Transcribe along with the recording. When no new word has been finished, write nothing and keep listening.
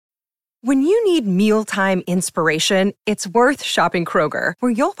When you need mealtime inspiration, it's worth shopping Kroger,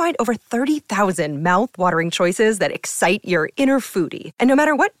 where you'll find over 30,000 mouth-watering choices that excite your inner foodie. And no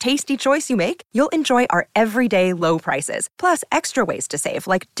matter what tasty choice you make, you'll enjoy our everyday low prices, plus extra ways to save,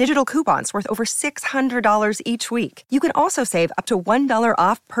 like digital coupons worth over $600 each week. You can also save up to $1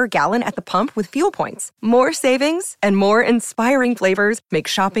 off per gallon at the pump with fuel points. More savings and more inspiring flavors make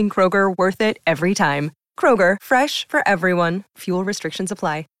shopping Kroger worth it every time. Kroger, fresh for everyone. Fuel restrictions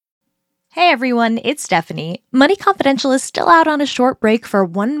apply. Hey everyone, it's Stephanie. Money Confidential is still out on a short break for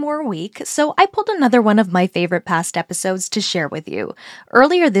one more week, so I pulled another one of my favorite past episodes to share with you.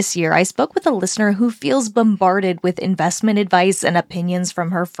 Earlier this year, I spoke with a listener who feels bombarded with investment advice and opinions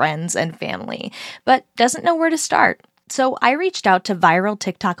from her friends and family, but doesn't know where to start. So I reached out to viral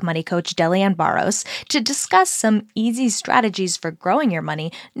TikTok money coach Delianne Barros to discuss some easy strategies for growing your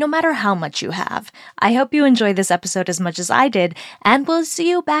money, no matter how much you have. I hope you enjoy this episode as much as I did, and we'll see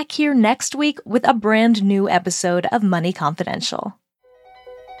you back here next week with a brand new episode of Money Confidential.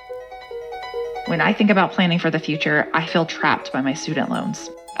 When I think about planning for the future, I feel trapped by my student loans.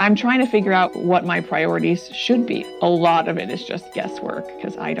 I'm trying to figure out what my priorities should be. A lot of it is just guesswork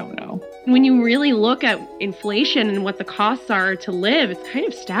because I don't know. When you really look at inflation and what the costs are to live, it's kind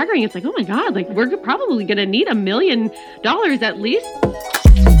of staggering. It's like, oh my God, like we're probably going to need $1 million at least.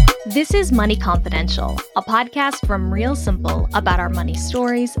 This is Money Confidential, a podcast from Real Simple about our money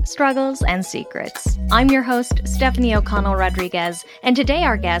stories, struggles, and secrets. I'm your host, Stephanie O'Connell Rodriguez, and today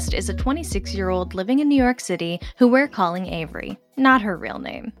our guest is a 26-year-old living in New York City who we're calling Avery, not her real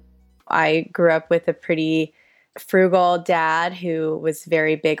name. I grew up with a pretty frugal dad who was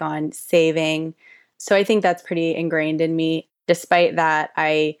very big on saving, so I think that's pretty ingrained in me. Despite that,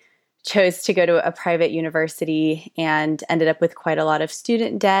 I chose to go to a private university and ended up with quite a lot of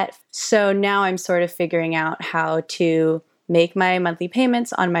student debt. So now I'm sort of figuring out how to make my monthly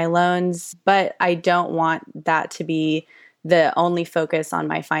payments on my loans, but I don't want that to be the only focus on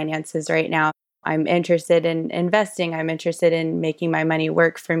my finances right now. I'm interested in investing. I'm interested in making my money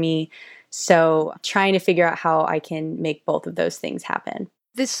work for me. So trying to figure out how I can make both of those things happen.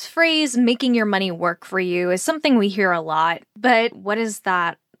 This phrase, making your money work for you, is something we hear a lot, but what does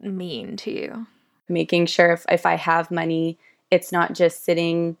that mean to you? Making sure if I have money, it's not just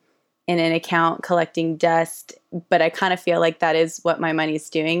sitting in an account collecting dust, but I kind of feel like that is what my money's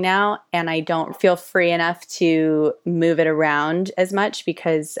doing now, and I don't feel free enough to move it around as much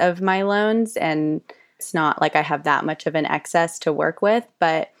because of my loans, and it's not like I have that much of an excess to work with,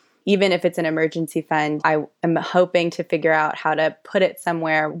 but even if it's an emergency fund, I am hoping to figure out how to put it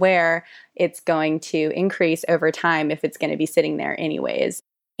somewhere where it's going to increase over time if it's going to be sitting there anyways.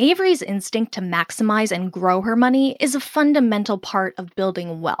 Avery's instinct to maximize and grow her money is a fundamental part of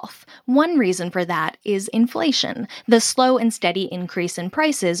building wealth. One reason for that is inflation, the slow and steady increase in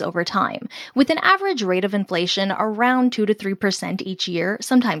prices over time. With an average rate of inflation around 2 to 3% each year,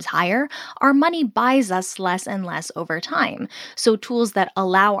 sometimes higher, our money buys us less and less over time. So tools that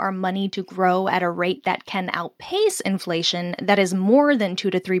allow our money to grow at a rate that can outpace inflation that is more than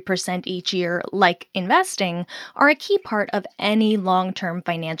 2 to 3% each year, like investing, are a key part of any long-term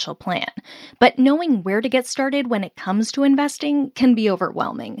financial plan. But knowing where to get started when it comes to investing can be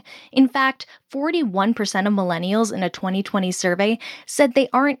overwhelming. In fact, 41% of millennials in a 2020 survey said they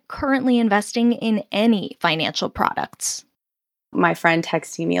aren't currently investing in any financial products. My friend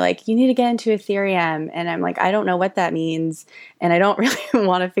texting me like, you need to get into Ethereum. And I'm like, I don't know what that means. And I don't really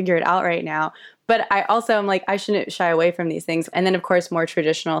want to figure it out right now. But I also am like, I shouldn't shy away from these things. And then, of course, more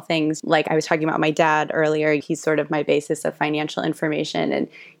traditional things. Like I was talking about my dad earlier. He's sort of my basis of financial information. And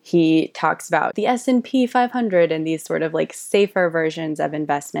he talks about the S&P 500 and these sort of like safer versions of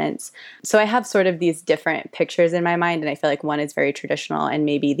investments. So I have sort of these different pictures in my mind. And I feel like one is very traditional and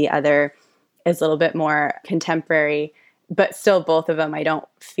maybe the other is a little bit more contemporary. But still, both of them, I don't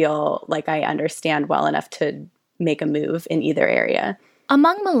feel like I understand well enough to make a move in either area.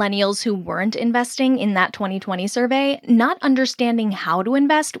 Among millennials who weren't investing in that 2020 survey, not understanding how to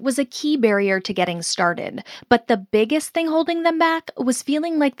invest was a key barrier to getting started. But the biggest thing holding them back was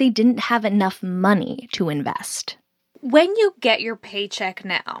feeling like they didn't have enough money to invest. When you get your paycheck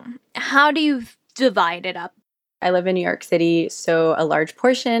now, how do you divide it up? I live in New York City, so a large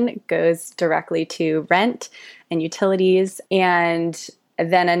portion goes directly to rent and utilities, and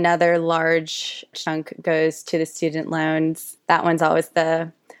then another large chunk goes to the student loans. That one's always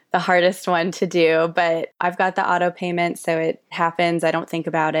the hardest one to do, but I've got the auto payment, so it happens. I don't think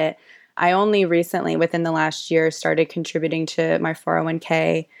about it. I only recently, within the last year, started contributing to my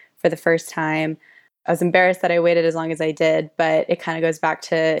 401k for the first time. I was embarrassed that I waited as long as I did, but it kind of goes back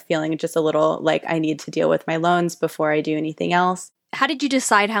to feeling just a little like I need to deal with my loans before I do anything else. How did you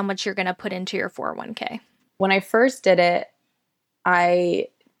decide how much you're going to put into your 401k? When I first did it, I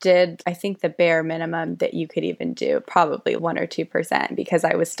did, I think, the bare minimum that you could even do, probably 1 or 2%, because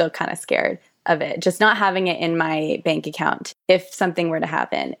I was still kind of scared of it, just not having it in my bank account if something were to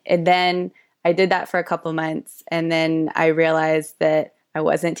happen. And then I did that for a couple months, and then I realized that I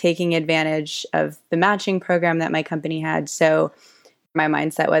wasn't taking advantage of the matching program that my company had. So my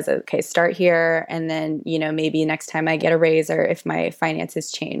mindset was, okay, start here, and then, maybe next time I get a raise or if my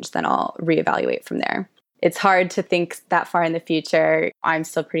finances change, then I'll reevaluate from there. It's hard to think that far in the future. I'm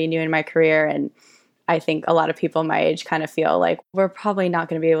still pretty new in my career, and I think a lot of people my age kind of feel like we're probably not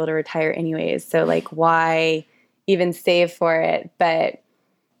going to be able to retire anyways. So why even save for it? But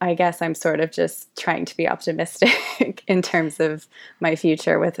I guess I'm sort of just trying to be optimistic in terms of my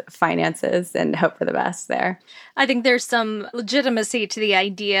future with finances and hope for the best there. I think there's some legitimacy to the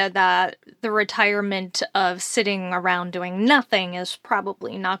idea that the retirement of sitting around doing nothing is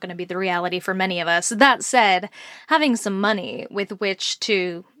probably not going to be the reality for many of us. That said, having some money with which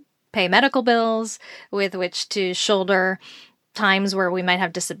to pay medical bills, with which to shoulder times where we might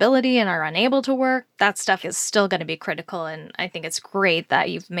have disability and are unable to work, that stuff is still going to be critical. And I think it's great that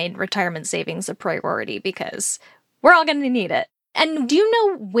you've made retirement savings a priority because we're all going to need it. And do you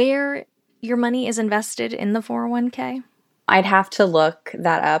know where your money is invested in the 401k? I'd have to look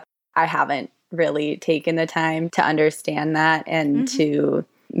that up. I haven't really taken the time to understand that and to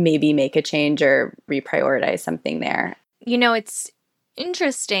maybe make a change or reprioritize something there. It's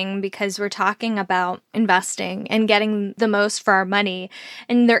interesting because we're talking about investing and getting the most for our money.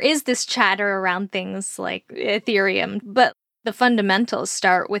 And there is this chatter around things like Ethereum, but the fundamentals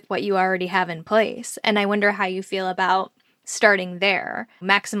start with what you already have in place. And I wonder how you feel about starting there,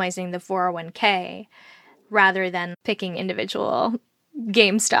 maximizing the 401k rather than picking individual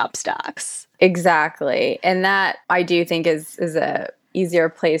GameStop stocks. Exactly. And that I do think is a easier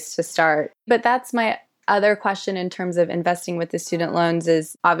place to start. But that's my other question in terms of investing with the student loans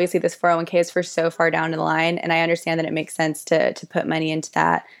is obviously this 401k is for so far down the line. And I understand that it makes sense to put money into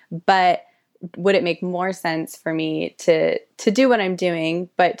that. But would it make more sense for me to do what I'm doing,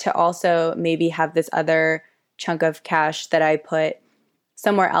 but to also maybe have this other chunk of cash that I put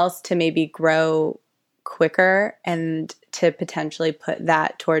somewhere else to maybe grow quicker and to potentially put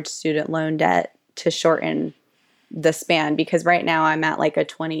that towards student loan debt to shorten the span? Because right now I'm at like a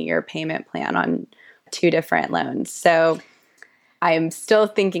 20-year payment plan on 2 different loans. So I'm still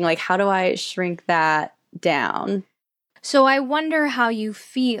thinking how do I shrink that down? So I wonder how you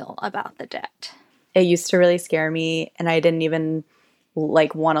feel about the debt. It used to really scare me, and I didn't even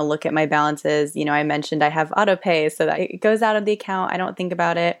want to look at my balances. I mentioned I have auto pay, so that it goes out of the account. I don't think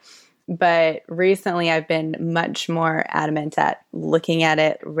about it. But recently I've been much more adamant at looking at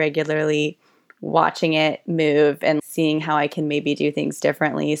it regularly, watching it move and seeing how I can maybe do things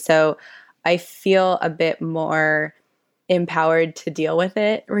differently. So I feel a bit more empowered to deal with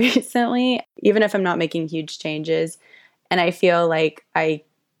it recently, even if I'm not making huge changes. And I feel like I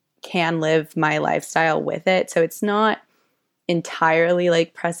can live my lifestyle with it. So it's not entirely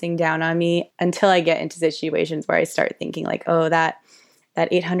pressing down on me until I get into situations where I start thinking oh, that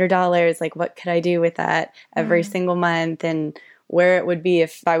 $800, what could I do with that every single month, and where it would be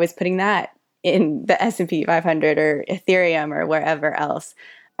if I was putting that in the S&P 500 or Ethereum or wherever else.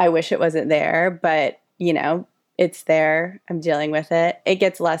 I wish it wasn't there, but it's there. I'm dealing with it. It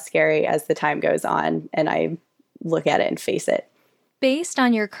gets less scary as the time goes on and I look at it and face it. Based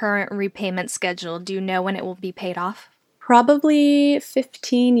on your current repayment schedule, do you know when it will be paid off? Probably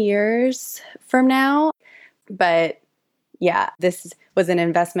 15 years from now. But yeah, this was an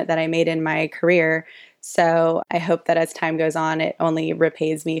investment that I made in my career. So I hope that as time goes on, it only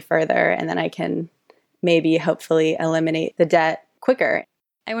repays me further, and then I can maybe hopefully eliminate the debt quicker.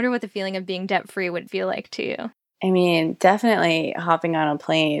 I wonder what the feeling of being debt-free would feel like to you. I mean, definitely hopping on a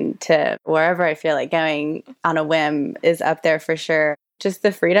plane to wherever I feel like going on a whim is up there for sure. Just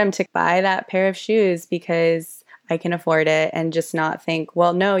the freedom to buy that pair of shoes because I can afford it and just not think,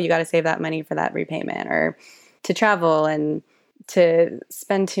 well, no, you got to save that money for that repayment, or to travel and to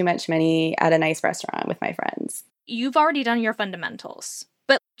spend too much money at a nice restaurant with my friends. You've already done your fundamentals,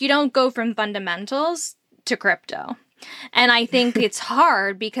 but you don't go from fundamentals to crypto. And I think it's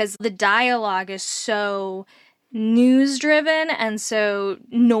hard because the dialogue is so news-driven and so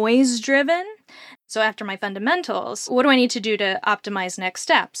noise-driven. So after my fundamentals, what do I need to do to optimize next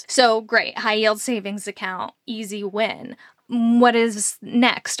steps? So great, high-yield savings account, easy win. What is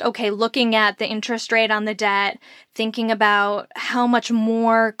next? Okay, looking at the interest rate on the debt, thinking about how much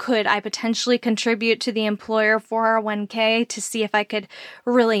more could I potentially contribute to the employer 401k to see if I could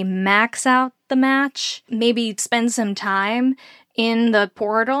really max out the match. Maybe spend some time in the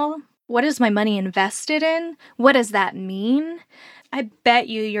portal. What is my money invested in? What does that mean? I bet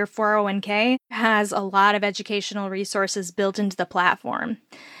you your 401k has a lot of educational resources built into the platform.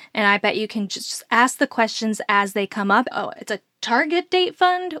 And I bet you can just ask the questions as they come up. Oh, it's a target date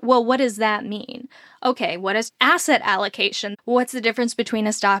fund? Well, what does that mean? Okay, what is asset allocation? What's the difference between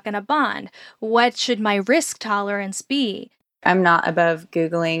a stock and a bond? What should my risk tolerance be? I'm not above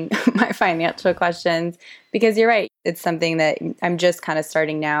Googling my financial questions because you're right. It's something that I'm just kind of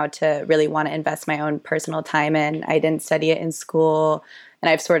starting now to really want to invest my own personal time in. I didn't study it in school, and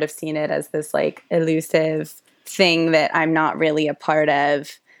I've sort of seen it as this like elusive thing that I'm not really a part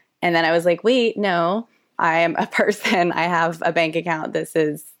of. And then I was like, wait, no, I am a person. I have a bank account. This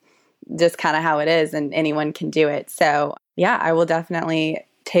is just kind of how it is, and anyone can do it. So yeah, I will definitely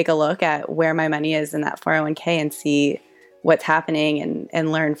take a look at where my money is in that 401k and see what's happening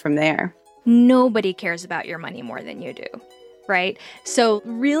and learn from there. Nobody cares about your money more than you do, right? So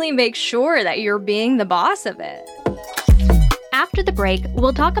really make sure that you're being the boss of it. After the break,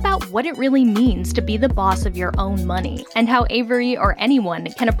 we'll talk about what it really means to be the boss of your own money and how Avery or anyone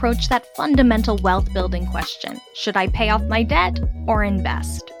can approach that fundamental wealth building question. Should I pay off my debt or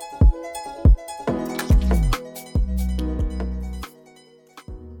invest?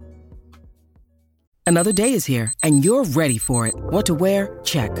 Another day is here, and you're ready for it. What to wear?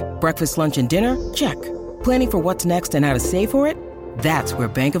 Check. Breakfast, lunch, and dinner? Check. Planning for what's next and how to save for it? That's where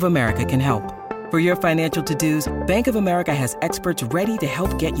Bank of America can help. For your financial to-dos, Bank of America has experts ready to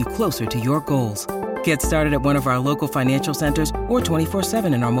help get you closer to your goals. Get started at one of our local financial centers or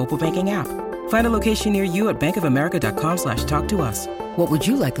 24/7 in our mobile banking app. Find a location near you at bankofamerica.com/talktous. What would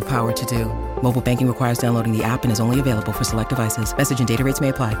you like the power to do? Mobile banking requires downloading the app and is only available for select devices. Message and data rates may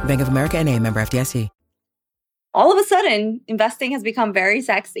apply. Bank of America N.A., member FDIC. All of a sudden, investing has become very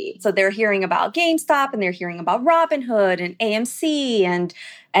sexy. So they're hearing about GameStop and they're hearing about Robinhood and AMC and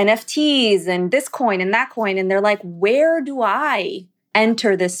NFTs and this coin and that coin. And they're like, where do I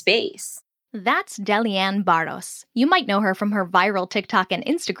enter this space? That's Delianne Barros. You might know her from her viral TikTok and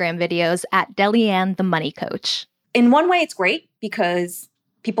Instagram videos at Delianne the Money Coach. In one way, it's great because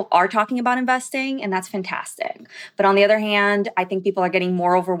people are talking about investing, and that's fantastic. But on the other hand, I think people are getting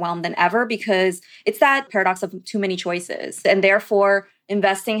more overwhelmed than ever because it's that paradox of too many choices. And therefore,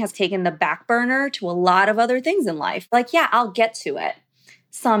 investing has taken the back burner to a lot of other things in life. Like, yeah, I'll get to it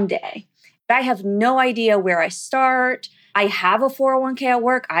someday. But I have no idea where I start. I have a 401k at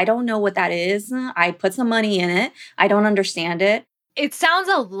work. I don't know what that is. I put some money in it. I don't understand it. It sounds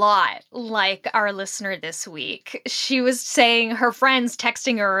a lot like our listener this week. She was saying her friends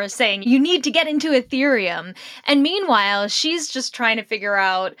texting her saying, you need to get into Ethereum. And meanwhile, she's just trying to figure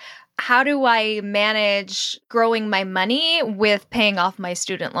out, how do I manage growing my money with paying off my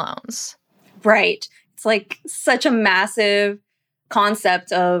student loans? Right. It's like such a massive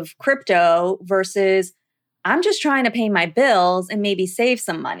concept of crypto versus I'm just trying to pay my bills and maybe save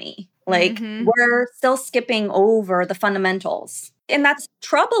some money. Like we're still skipping over the fundamentals. And that's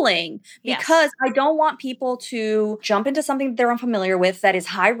troubling because I don't want people to jump into something that they're unfamiliar with that is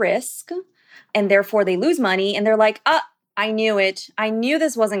high risk and therefore they lose money and they're like, I knew it. I knew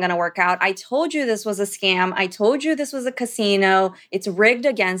this wasn't going to work out. I told you this was a scam. I told you this was a casino. It's rigged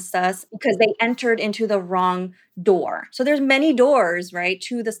against us because they entered into the wrong door. So there's many doors, right,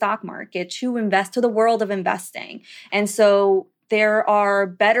 to the stock market, to invest, to the world of investing. And so there are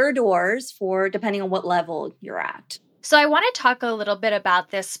better doors for depending on what level you're at. So I want to talk a little bit about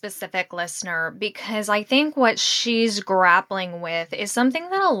this specific listener because I think what she's grappling with is something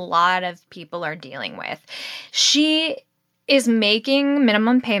that a lot of people are dealing with. She is making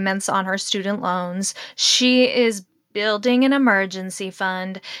minimum payments on her student loans. She is building an emergency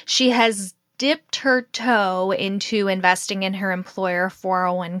fund. She has dipped her toe into investing in her employer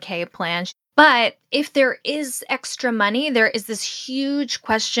 401k plan. But if there is extra money, there is this huge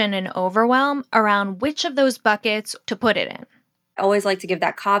question and overwhelm around which of those buckets to put it in. I always like to give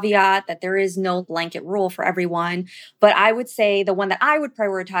that caveat that there is no blanket rule for everyone. But I would say the one that I would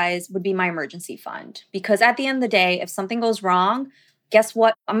prioritize would be my emergency fund. Because at the end of the day, if something goes wrong, guess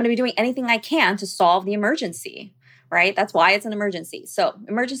what? I'm going to be doing anything I can to solve the emergency. Right? That's why it's an emergency. So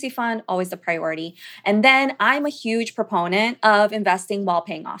emergency fund, always the priority. And then I'm a huge proponent of investing while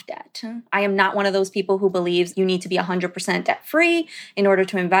paying off debt. I am not one of those people who believes you need to be 100% debt free in order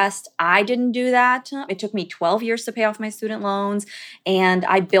to invest. I didn't do that. It took me 12 years to pay off my student loans. And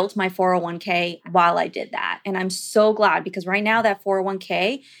I built my 401k while I did that. And I'm so glad because right now that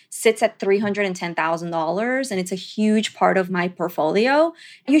 401k sits at $310,000 and it's a huge part of my portfolio.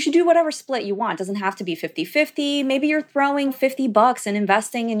 You should do whatever split you want. It doesn't have to be 50-50. Maybe maybe you're throwing $50 and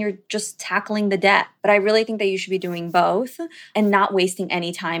investing and you're just tackling the debt. But I really think that you should be doing both and not wasting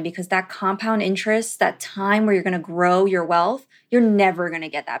any time, because that compound interest, that time where you're going to grow your wealth, you're never going to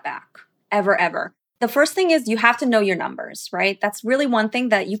get that back. Ever, ever. The first thing is you have to know your numbers, right? That's really one thing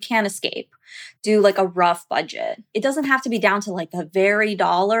that you can't escape. Do like a rough budget. It doesn't have to be down to like the very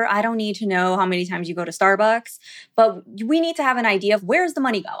dollar. I don't need to know how many times you go to Starbucks, but we need to have an idea of where's the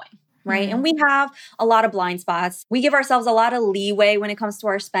money going. Right. And we have a lot of blind spots. We give ourselves a lot of leeway when it comes to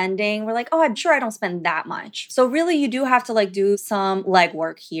our spending. We're like, oh, I'm sure I don't spend that much. So really, you do have to like do some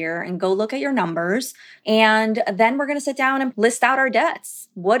legwork here and go look at your numbers. And then we're going to sit down and list out our debts.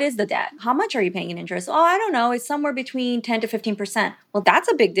 What is the debt? How much are you paying in interest? Oh, I don't know. It's somewhere between 10 to 15%. Well,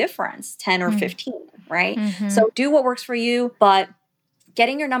 that's a big difference, 10 or 15, right? So do what works for you, but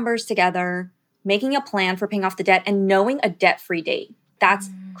getting your numbers together, making a plan for paying off the debt, and knowing a debt-free date.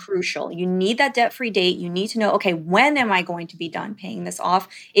 That's crucial. You need that debt-free date. You need to know, okay, when am I going to be done paying this off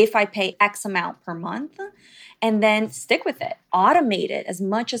if I pay X amount per month? And then stick with it. Automate it as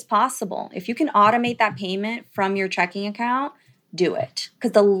much as possible. If you can automate that payment from your checking account, do it.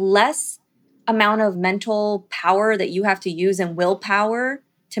 Because the less amount of mental power that you have to use and willpower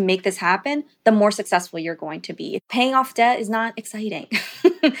to make this happen, the more successful you're going to be. Paying off debt is not exciting.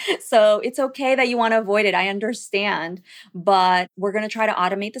 So it's okay that you want to avoid it. I understand, but we're going to try to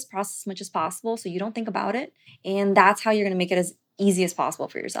automate this process as much as possible so you don't think about it. And that's how you're going to make it as easy as possible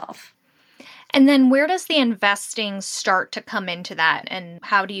for yourself. And then where does the investing start to come into that? And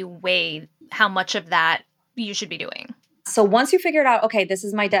how do you weigh how much of that you should be doing? So once you figured out, okay, this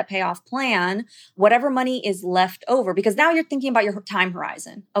is my debt payoff plan, whatever money is left over, because now you're thinking about your time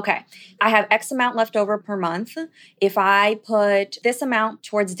horizon. Okay, I have X amount left over per month. If I put this amount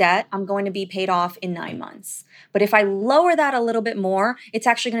towards debt, I'm going to be paid off in 9 months. But if I lower that a little bit more, it's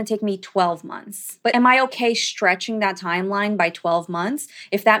actually going to take me 12 months. But am I okay stretching that timeline by 12 months?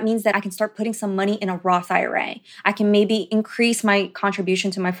 If that means that I can start putting some money in a Roth IRA, I can maybe increase my contribution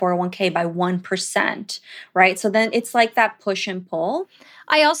to my 401k by 1%, right? So then it's like that push and pull.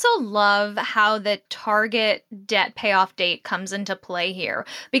 I also love how the target debt payoff date comes into play here,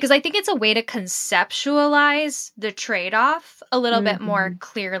 because I think it's a way to conceptualize the trade-off a little bit more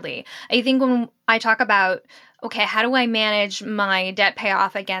clearly. I think when I talk about, okay, how do I manage my debt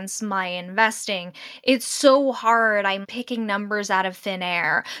payoff against my investing? It's so hard. I'm picking numbers out of thin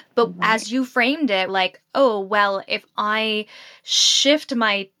air. But as you framed it, like, oh, well, if I shift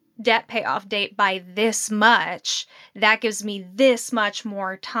my debt payoff date by this much, that gives me this much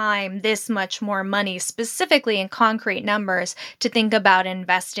more time, this much more money, specifically in concrete numbers, to think about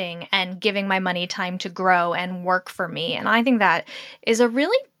investing and giving my money time to grow and work for me. And I think that is a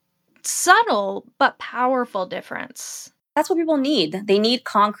really subtle but powerful difference. That's what people need. They need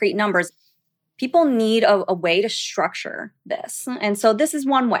concrete numbers. People need a way to structure this. And so this is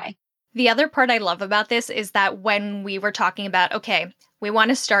one way. The other part I love about this is that when we were talking about, okay, we want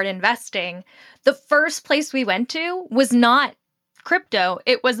to start investing, the first place we went to was not crypto,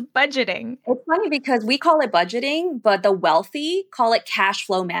 it was budgeting. It's funny because we call it budgeting, but the wealthy call it cash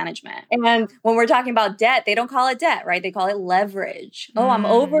flow management. And when we're talking about debt, they don't call it debt, right? They call it leverage. Oh, I'm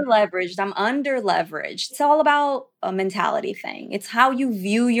over leveraged. I'm under leveraged. It's all about a mentality thing. It's how you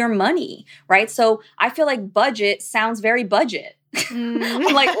view your money, right? So I feel like budget sounds very budget.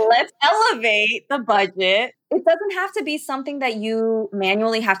 I'm like, let's elevate the budget. It doesn't have to be something that you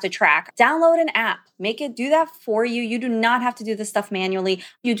manually have to track. Download an app. Make it do that for you. You do not have to do this stuff manually.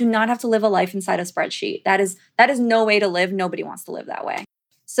 You do not have to live a life inside a spreadsheet. That is no way to live. Nobody wants to live that way.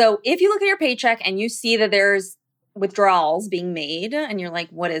 So if you look at your paycheck and you see that there's withdrawals being made and you're like,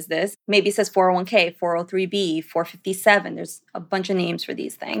 what is this? Maybe it says 401k, 403b, 457. There's a bunch of names for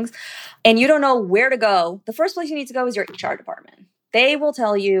these things. And you don't know where to go. The first place you need to go is your HR department. They will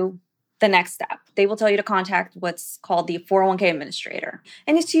tell you the next step. They will tell you to contact what's called the 401k administrator.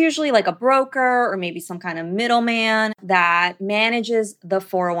 And it's usually like a broker or maybe some kind of middleman that manages the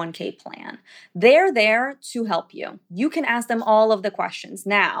 401k plan. They're there to help you. You can ask them all of the questions.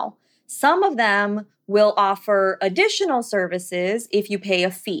 Now, some of them will offer additional services if you pay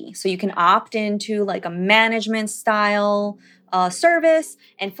a fee. So you can opt into like a management style service,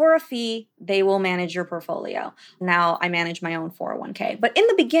 and for a fee, they will manage your portfolio. Now, I manage my own 401k, but in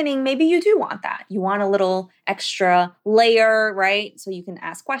the beginning, maybe you do want that. You want a little extra layer, right? So you can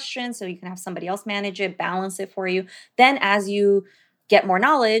ask questions, so you can have somebody else manage it, balance it for you. Then as you get more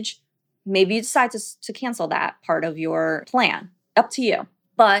knowledge, maybe you decide to cancel that part of your plan. Up to you.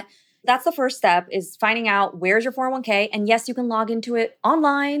 But that's the first step, is finding out where's your 401k. And yes, you can log into it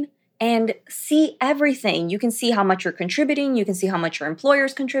online and see everything. You can see how much you're contributing. You can see how much your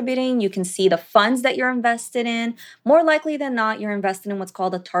employer's contributing. You can see the funds that you're invested in. More likely than not, you're invested in what's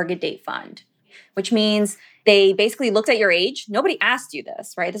called a target date fund, which means they basically looked at your age. Nobody asked you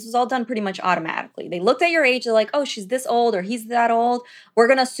this, right? This was all done pretty much automatically. They looked at your age. They're like, oh, she's this old or he's that old. We're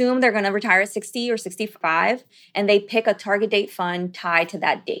going to assume they're going to retire at 60 or 65. And they pick a target date fund tied to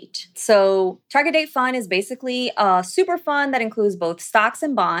that date. So target date fund is basically a super fund that includes both stocks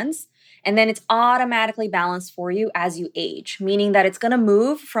and bonds. And then it's automatically balanced for you as you age, meaning that it's going to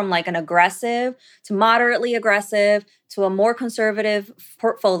move from like an aggressive to moderately aggressive to a more conservative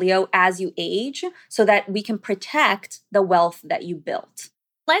portfolio as you age so that we can protect the wealth that you built.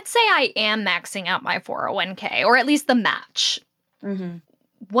 Let's say I am maxing out my 401k, or at least the match. Mm-hmm.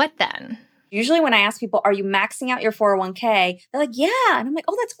 What then? Usually when I ask people, are you maxing out your 401k? They're like, yeah. And I'm like,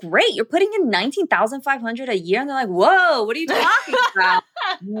 oh, that's great. You're putting in $19,500 a year. And they're like, whoa, what are you talking about?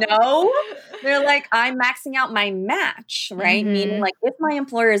 No. They're like, I'm maxing out my match, right? Mm-hmm. Meaning like if my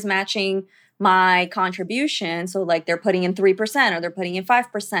employer is matching my contribution, so like they're putting in 3% or they're putting in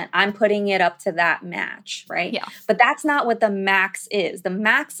 5%, I'm putting it up to that match, right? Yeah. But that's not what the max is. The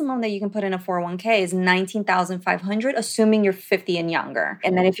maximum that you can put in a 401k is $19,500, assuming you're 50 and younger.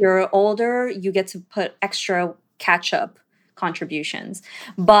 And then if you're older, you get to put extra catch-up contributions.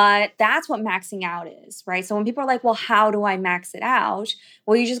 But that's what maxing out is, right? So when people are like, well, how do I max it out?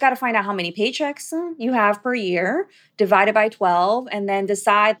 Well, you just got to find out how many paychecks you have per year, divide it by 12, and then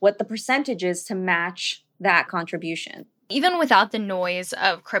decide what the percentage is to match that contribution. Even without the noise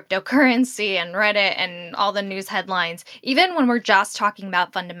of cryptocurrency and Reddit and all the news headlines, even when we're just talking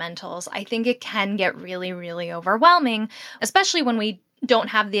about fundamentals, I think it can get really, really overwhelming, especially when we don't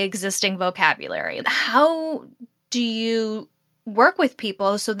have the existing vocabulary. How do you work with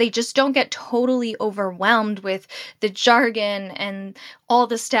people so they just don't get totally overwhelmed with the jargon and all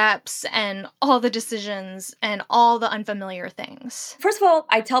the steps and all the decisions and all the unfamiliar things? First of all,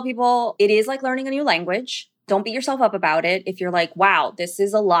 I tell people it is like learning a new language. Don't beat yourself up about it. If you're like, wow, this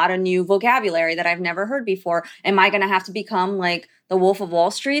is a lot of new vocabulary that I've never heard before. Am I going to have to become like the Wolf of Wall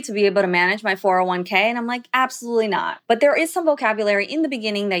Street to be able to manage my 401k? And I'm like, absolutely not. But there is some vocabulary in the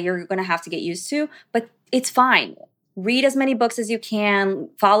beginning that you're going to have to get used to, but it's fine. Read as many books as you can,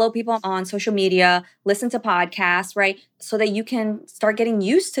 follow people on social media, listen to podcasts, right? So that you can start getting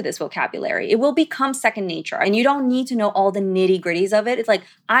used to this vocabulary. It will become second nature and you don't need to know all the nitty gritties of it. It's like,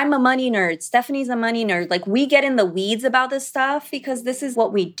 I'm a money nerd. Stephanie's a money nerd. Like we get in the weeds about this stuff because this is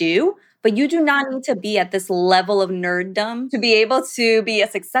what we do. But you do not need to be at this level of nerddom to be able to be a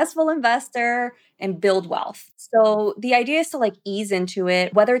successful investor and build wealth. So the idea is to like ease into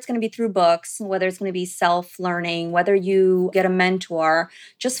it, whether it's going to be through books, whether it's going to be self-learning, whether you get a mentor,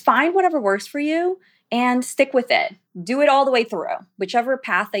 just find whatever works for you and stick with it. Do it all the way through. Whichever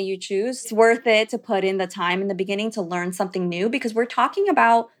path that you choose, it's worth it to put in the time in the beginning to learn something new because we're talking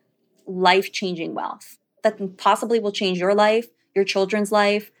about life-changing wealth that possibly will change your life, your children's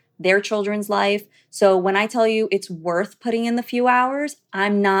life, their children's life. So when I tell you it's worth putting in the few hours,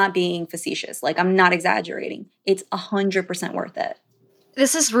 I'm not being facetious. Like I'm not exaggerating. It's 100% worth it.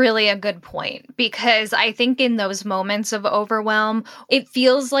 This is really a good point because I think in those moments of overwhelm, it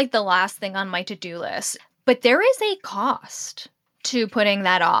feels like the last thing on my to-do list. But there is a cost to putting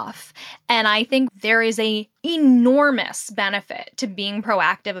that off. And I think there is a enormous benefit to being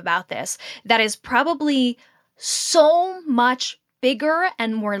proactive about this that is probably so much bigger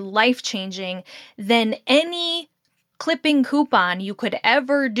and more life-changing than any clipping coupon you could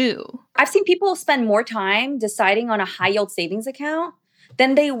ever do. I've seen people spend more time deciding on a high-yield savings account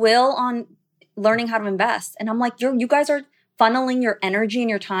than they will on learning how to invest. And I'm like, you guys are funneling your energy and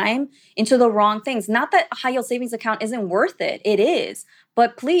your time into the wrong things. Not that a high-yield savings account isn't worth it. It is.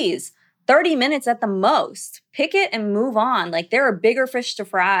 But please, 30 minutes at the most. Pick it and move on. Like there are bigger fish to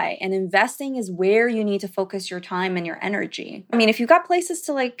fry and investing is where you need to focus your time and your energy. I mean, if you've got places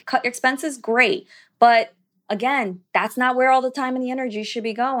to like cut your expenses, great. But again, that's not where all the time and the energy should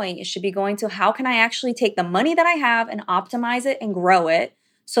be going. It should be going to how can I actually take the money that I have and optimize it and grow it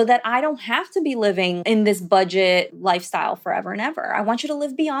so that I don't have to be living in this budget lifestyle forever and ever. I want you to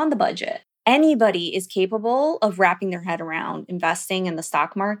live beyond the budget. Anybody is capable of wrapping their head around investing in the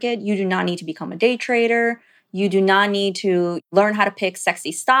stock market. You do not need to become a day trader. You do not need to learn how to pick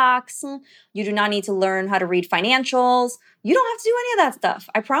sexy stocks. You do not need to learn how to read financials. You don't have to do any of that stuff.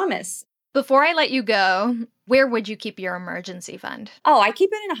 I promise. Before I let you go, where would you keep your emergency fund? Oh, I keep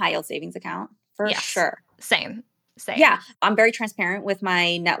it in a high yield savings account for sure. Same. Same. Yeah, I'm very transparent with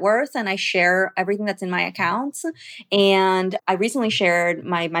my net worth and I share everything that's in my accounts. And I recently shared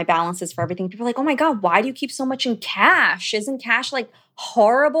my balances for everything. People are like, oh my God, why do you keep so much in cash? Isn't cash like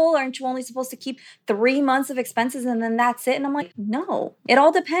horrible? Aren't you only supposed to keep 3 months of expenses and then that's it? And I'm like, no, it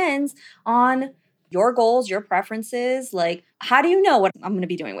all depends on your goals, your preferences. Like, how do you know what I'm going to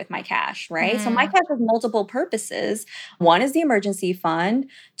be doing with my cash, right? So my cash has multiple purposes. One is the emergency fund.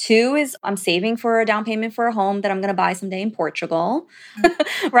 2 is I'm saving for a down payment for a home that I'm going to buy someday in Portugal,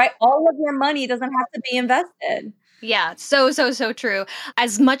 right? All of your money doesn't have to be invested. Yeah, so true.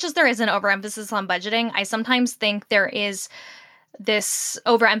 As much as there is an overemphasis on budgeting, I sometimes think there is this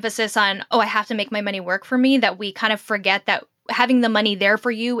overemphasis on, I have to make my money work for me, that we kind of forget that having the money there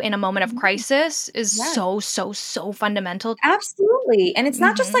for you in a moment of crisis is so fundamental. Absolutely. And it's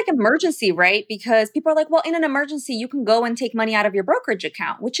not just like emergency, right? Because people are like, well, in an emergency, you can go and take money out of your brokerage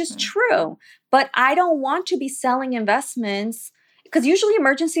account, which is true. But I don't want to be selling investments because usually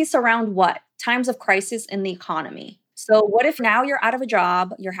emergencies surround what? Times of crisis in the economy. So what if now you're out of a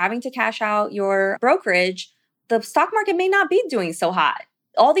job, you're having to cash out your brokerage, the stock market may not be doing so hot.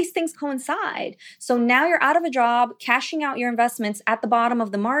 All these things coincide. So now you're out of a job, cashing out your investments at the bottom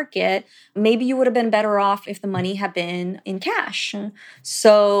of the market. Maybe you would have been better off if the money had been in cash.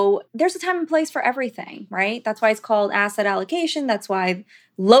 So there's a time and place for everything, right? That's why it's called asset allocation. That's why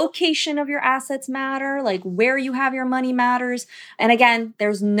location of your assets matter, like where you have your money matters. And again,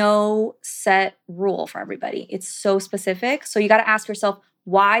 there's no set rule for everybody. It's so specific. So you got to ask yourself,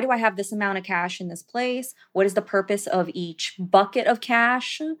 why do I have this amount of cash in this place? What is the purpose of each bucket of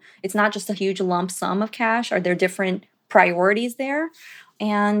cash? It's not just a huge lump sum of cash. Are there different priorities there?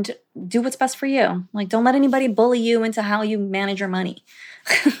 And do what's best for you. Like, don't let anybody bully you into how you manage your money.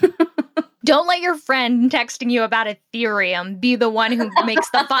 Don't let your friend texting you about Ethereum be the one who makes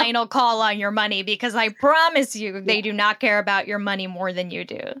the final call on your money, because I promise you they do not care about your money more than you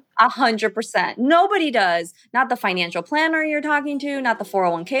do. 100%. Nobody does. Not the financial planner you're talking to, not the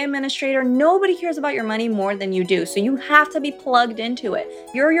 401k administrator. Nobody cares about your money more than you do. So you have to be plugged into it.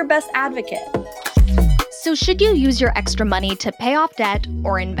 You're your best advocate. So should you use your extra money to pay off debt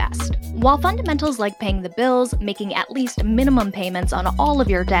or invest? While fundamentals like paying the bills, making at least minimum payments on all of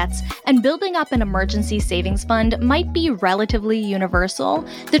your debts, and building up an emergency savings fund might be relatively universal,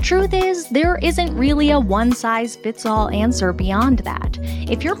 the truth is there isn't really a one-size-fits-all answer beyond that.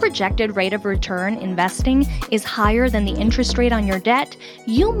 If your projected rate of return investing is higher than the interest rate on your debt,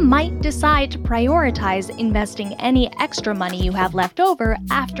 you might decide to prioritize investing any extra money you have left over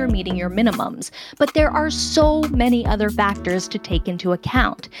after meeting your minimums. But there are so many other factors to take into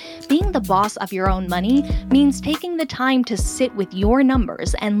account. Being the boss of your own money means taking the time to sit with your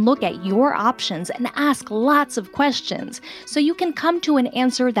numbers and look at your options and ask lots of questions so you can come to an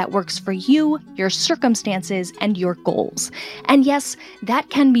answer that works for you, your circumstances, and your goals. And yes, that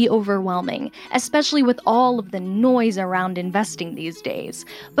can be overwhelming, especially with all of the noise around investing these days.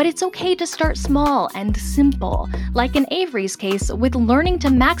 But it's okay to start small and simple, like in Avery's case with learning to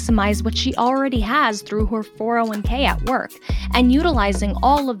maximize what she already has through her 401k at work, and utilizing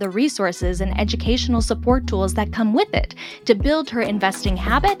all of the resources and educational support tools that come with it to build her investing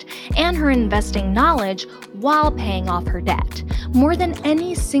habit and her investing knowledge while paying off her debt. More than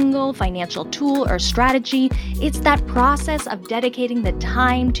any single financial tool or strategy, it's that process of dedicating the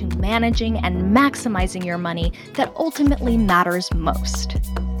time to managing and maximizing your money that ultimately matters most.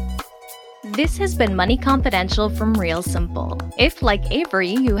 This has been Money Confidential from Real Simple. If, like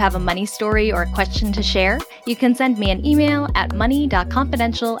Avery, you have a money story or question to share, you can send me an email at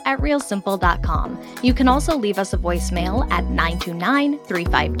money.confidential@realsimple.com. You can also leave us a voicemail at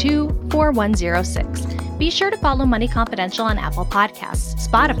 929-352-4106. Be sure to follow Money Confidential on Apple Podcasts,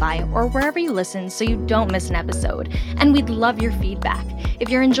 Spotify, or wherever you listen so you don't miss an episode. And we'd love your feedback. If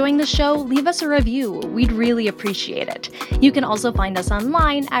you're enjoying the show, leave us a review. We'd really appreciate it. You can also find us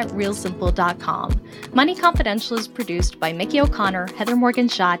online at realsimple.com. Money Confidential is produced by Mickey O'Connor, Heather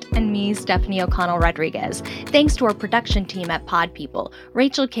Morgan-Schott, and me, Stephanie O'Connell Rodriguez. Thanks to our production team at Pod People,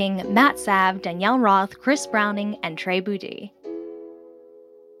 Rachel King, Matt Sav, Danielle Roth, Chris Browning, and Trey Boudie.